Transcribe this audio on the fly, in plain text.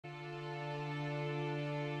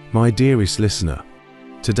My dearest listener,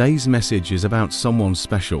 today's message is about someone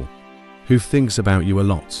special who thinks about you a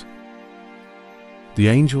lot. The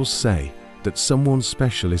angels say that someone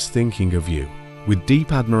special is thinking of you with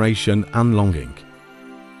deep admiration and longing.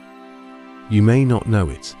 You may not know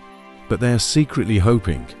it, but they are secretly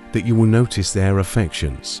hoping that you will notice their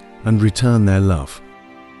affections and return their love.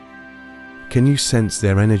 Can you sense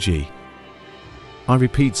their energy? I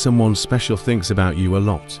repeat, someone special thinks about you a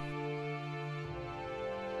lot.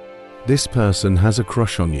 This person has a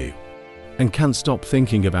crush on you and can't stop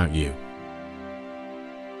thinking about you.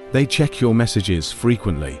 They check your messages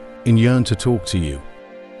frequently and yearn to talk to you,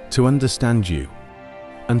 to understand you,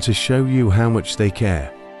 and to show you how much they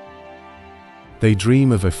care. They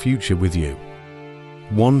dream of a future with you,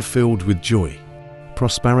 one filled with joy,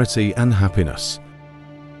 prosperity, and happiness.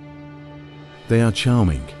 They are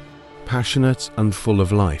charming, passionate, and full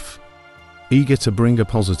of life, eager to bring a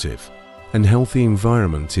positive and healthy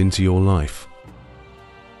environment into your life.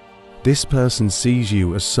 This person sees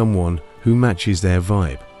you as someone who matches their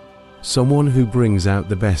vibe, someone who brings out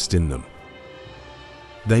the best in them.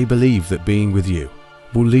 They believe that being with you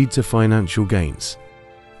will lead to financial gains,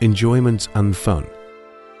 enjoyment, and fun.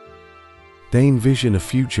 They envision a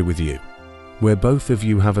future with you, where both of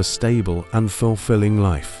you have a stable and fulfilling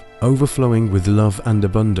life, overflowing with love and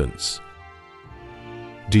abundance.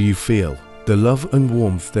 Do you feel the love and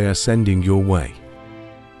warmth they are sending your way?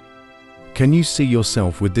 Can you see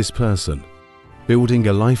yourself with this person, building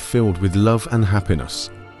a life filled with love and happiness?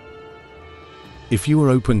 If you are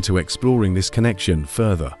open to exploring this connection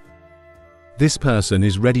further, this person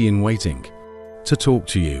is ready and waiting to talk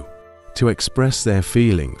to you, to express their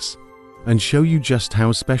feelings, and show you just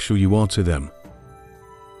how special you are to them.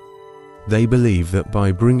 They believe that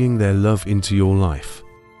by bringing their love into your life,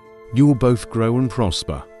 you will both grow and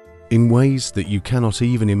prosper in ways that you cannot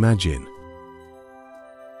even imagine.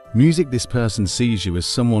 Music, this person sees you as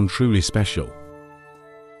someone truly special.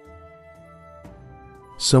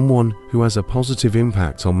 Someone who has a positive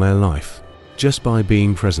impact on their life just by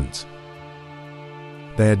being present.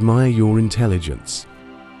 They admire your intelligence,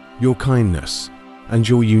 your kindness, and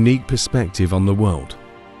your unique perspective on the world.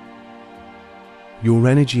 Your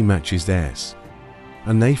energy matches theirs,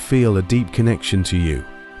 and they feel a deep connection to you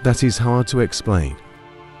that is hard to explain.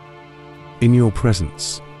 In your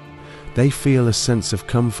presence, they feel a sense of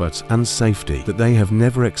comfort and safety that they have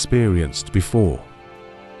never experienced before.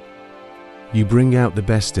 You bring out the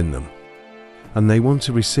best in them, and they want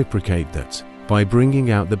to reciprocate that by bringing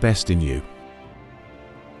out the best in you.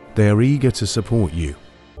 They are eager to support you,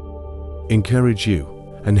 encourage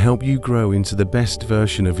you, and help you grow into the best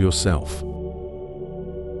version of yourself.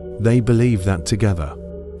 They believe that together,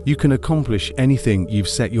 you can accomplish anything you've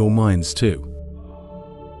set your minds to.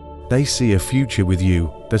 They see a future with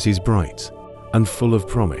you that is bright and full of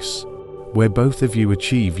promise, where both of you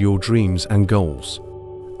achieve your dreams and goals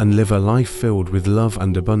and live a life filled with love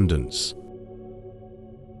and abundance.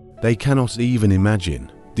 They cannot even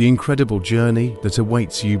imagine the incredible journey that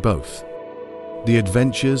awaits you both, the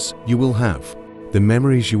adventures you will have, the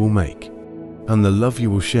memories you will make, and the love you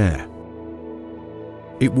will share.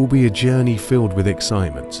 It will be a journey filled with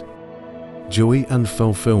excitement, joy, and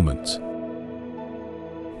fulfillment.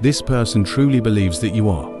 This person truly believes that you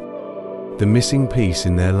are the missing piece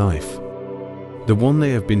in their life, the one they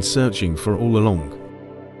have been searching for all along.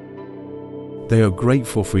 They are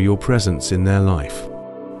grateful for your presence in their life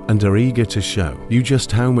and are eager to show you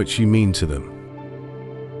just how much you mean to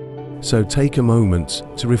them. So take a moment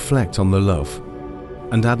to reflect on the love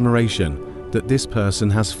and admiration that this person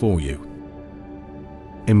has for you.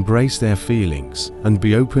 Embrace their feelings and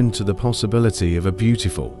be open to the possibility of a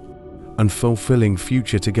beautiful and fulfilling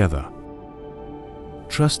future together.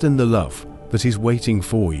 Trust in the love that is waiting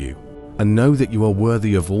for you and know that you are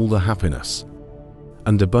worthy of all the happiness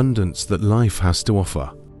and abundance that life has to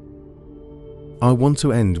offer. I want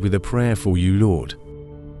to end with a prayer for you, Lord.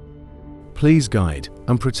 Please guide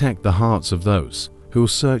and protect the hearts of those who are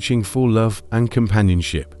searching for love and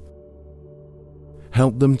companionship.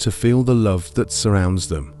 Help them to feel the love that surrounds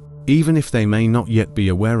them, even if they may not yet be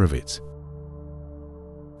aware of it.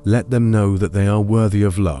 Let them know that they are worthy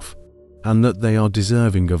of love and that they are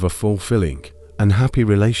deserving of a fulfilling and happy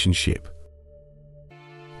relationship.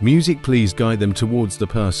 Music, please guide them towards the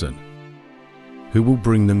person who will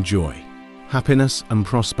bring them joy, happiness, and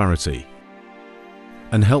prosperity,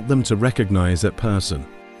 and help them to recognize that person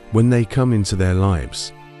when they come into their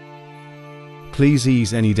lives. Please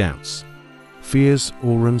ease any doubts, fears,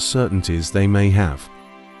 or uncertainties they may have,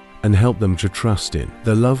 and help them to trust in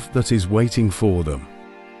the love that is waiting for them.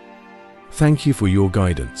 Thank you for your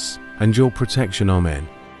guidance and your protection. Amen.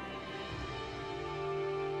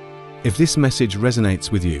 If this message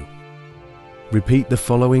resonates with you, repeat the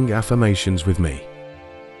following affirmations with me.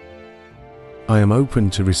 I am open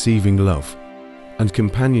to receiving love and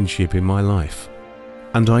companionship in my life,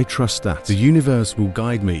 and I trust that the universe will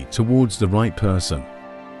guide me towards the right person.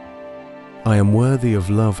 I am worthy of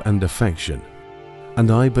love and affection, and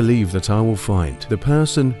I believe that I will find the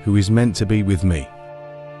person who is meant to be with me.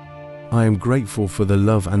 I am grateful for the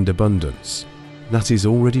love and abundance that is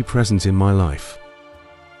already present in my life,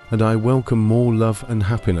 and I welcome more love and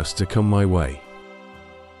happiness to come my way.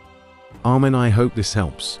 Amen. I hope this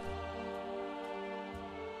helps.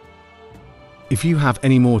 If you have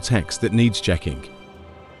any more text that needs checking,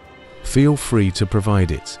 feel free to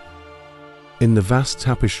provide it. In the vast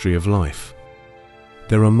tapestry of life,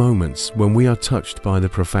 there are moments when we are touched by the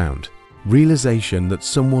profound realization that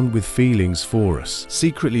someone with feelings for us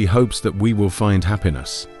secretly hopes that we will find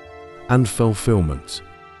happiness and fulfillment.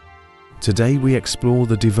 Today we explore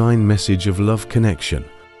the divine message of love, connection,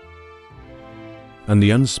 and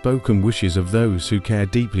the unspoken wishes of those who care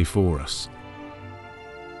deeply for us.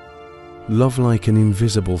 Love, like an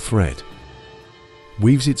invisible thread,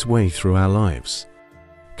 weaves its way through our lives,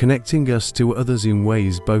 connecting us to others in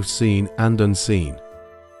ways both seen and unseen.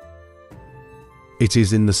 It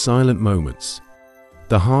is in the silent moments,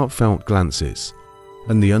 the heartfelt glances,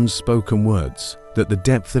 and the unspoken words that the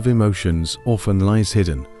depth of emotions often lies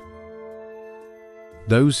hidden.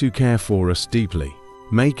 Those who care for us deeply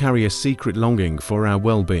may carry a secret longing for our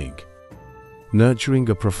well-being, nurturing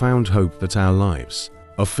a profound hope that our lives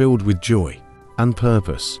are filled with joy and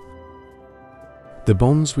purpose. The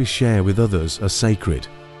bonds we share with others are sacred,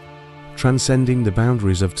 transcending the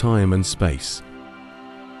boundaries of time and space.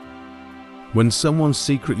 When someone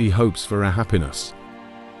secretly hopes for our happiness,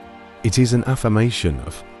 it is an affirmation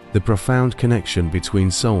of the profound connection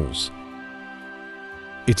between souls.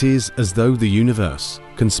 It is as though the universe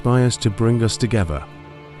conspires to bring us together,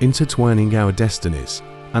 intertwining our destinies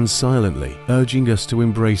and silently urging us to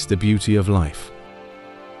embrace the beauty of life.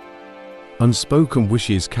 Unspoken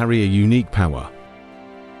wishes carry a unique power.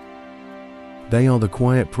 They are the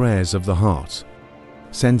quiet prayers of the heart,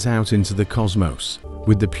 sent out into the cosmos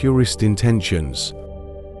with the purest intentions.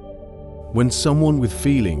 When someone with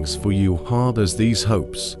feelings for you harbors these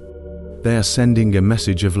hopes, they are sending a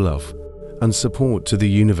message of love and support to the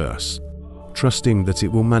universe, trusting that it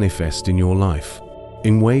will manifest in your life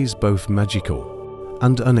in ways both magical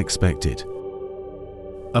and unexpected.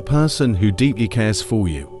 A person who deeply cares for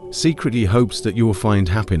you secretly hopes that you will find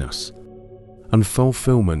happiness and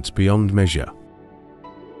fulfillment beyond measure.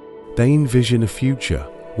 They envision a future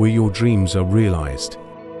where your dreams are realized,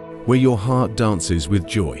 where your heart dances with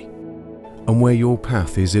joy, and where your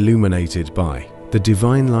path is illuminated by the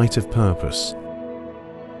divine light of purpose.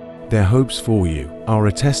 Their hopes for you are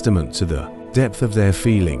a testament to the depth of their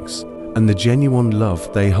feelings and the genuine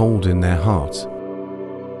love they hold in their heart.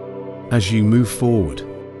 As you move forward,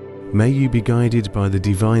 may you be guided by the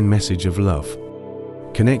divine message of love,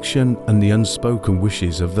 connection, and the unspoken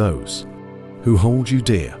wishes of those who hold you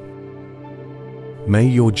dear. May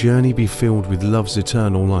your journey be filled with love's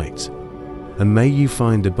eternal light, and may you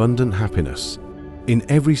find abundant happiness in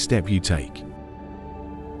every step you take.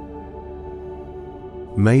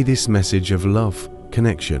 May this message of love,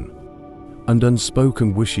 connection, and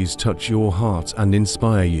unspoken wishes touch your heart and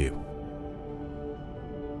inspire you.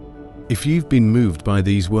 If you've been moved by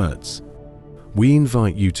these words, we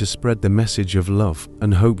invite you to spread the message of love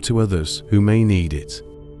and hope to others who may need it.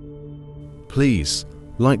 Please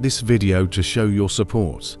like this video to show your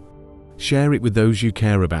support, share it with those you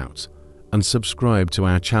care about, and subscribe to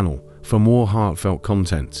our channel for more heartfelt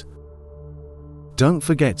content. Don't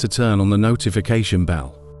forget to turn on the notification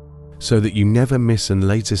bell so that you never miss the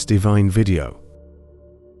latest divine video.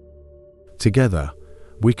 Together,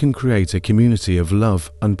 we can create a community of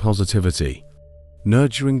love and positivity,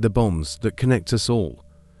 nurturing the bonds that connect us all.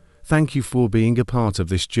 Thank you for being a part of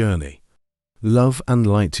this journey. Love and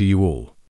light to you all.